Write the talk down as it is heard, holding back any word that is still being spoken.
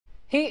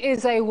He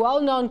is a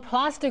well-known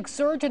plastic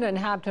surgeon in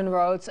Hampton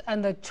Roads,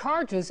 and the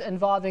charges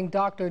involving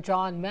Dr.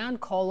 John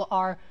Mancol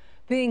are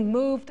being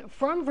moved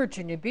from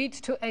Virginia Beach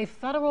to a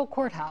federal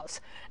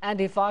courthouse.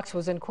 Andy Fox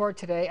was in court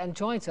today and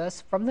joins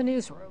us from the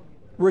newsroom.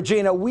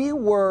 Regina, we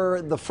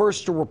were the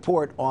first to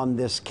report on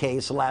this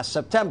case last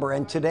September,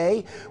 and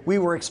today we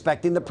were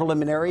expecting the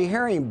preliminary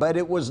hearing, but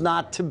it was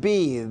not to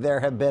be. There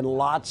have been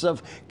lots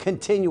of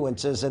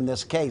continuances in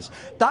this case.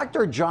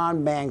 Dr.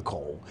 John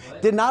Mancol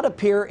did not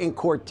appear in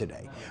court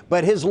today,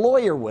 but his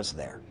lawyer was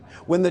there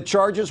when the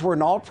charges were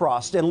null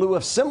prost in lieu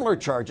of similar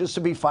charges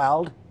to be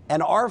filed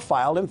and are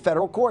filed in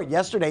federal court.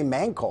 Yesterday,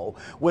 Mancol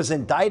was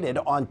indicted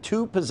on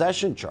 2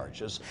 possession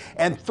charges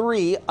and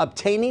 3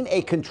 obtaining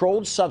a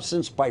controlled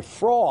substance by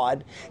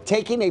fraud,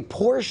 taking a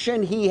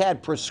portion he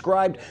had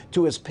prescribed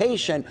to his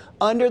patient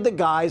under the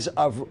guise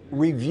of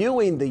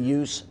reviewing the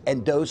use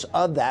and dose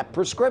of that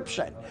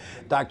prescription.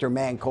 Dr.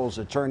 Mancol's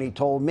attorney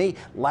told me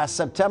last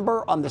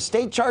September on the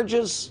state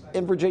charges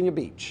in Virginia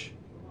Beach.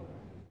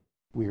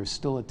 We are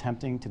still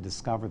attempting to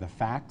discover the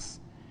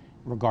facts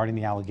regarding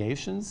the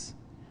allegations.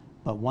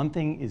 But one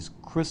thing is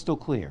crystal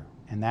clear,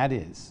 and that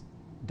is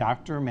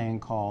Dr.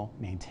 Mancol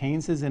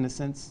maintains his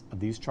innocence of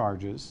these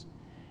charges,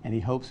 and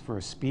he hopes for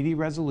a speedy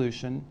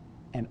resolution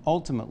and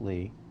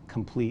ultimately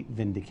complete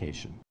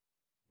vindication.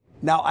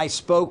 Now, I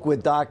spoke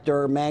with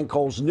Dr.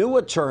 Mancol's new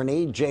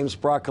attorney, James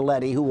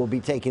Broccoletti, who will be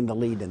taking the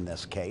lead in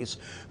this case,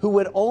 who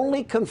would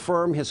only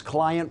confirm his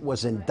client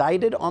was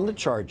indicted on the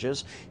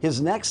charges. His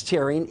next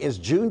hearing is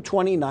June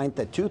 29th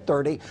at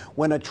 2:30,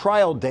 when a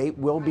trial date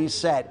will be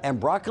set.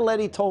 And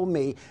Broccoletti told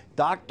me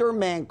Dr.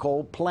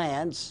 Mancol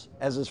plans,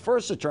 as his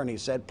first attorney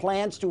said,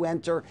 plans to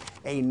enter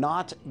a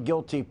not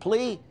guilty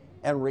plea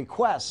and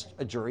request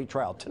a jury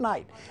trial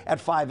tonight at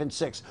 5 and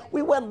 6.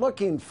 We went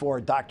looking for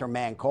Dr.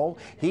 Mancol.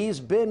 He's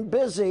been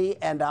busy,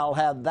 and I'll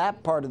have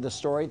that part of the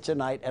story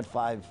tonight at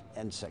 5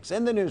 and 6.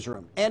 In the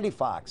newsroom, Andy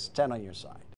Fox, 10 on your side.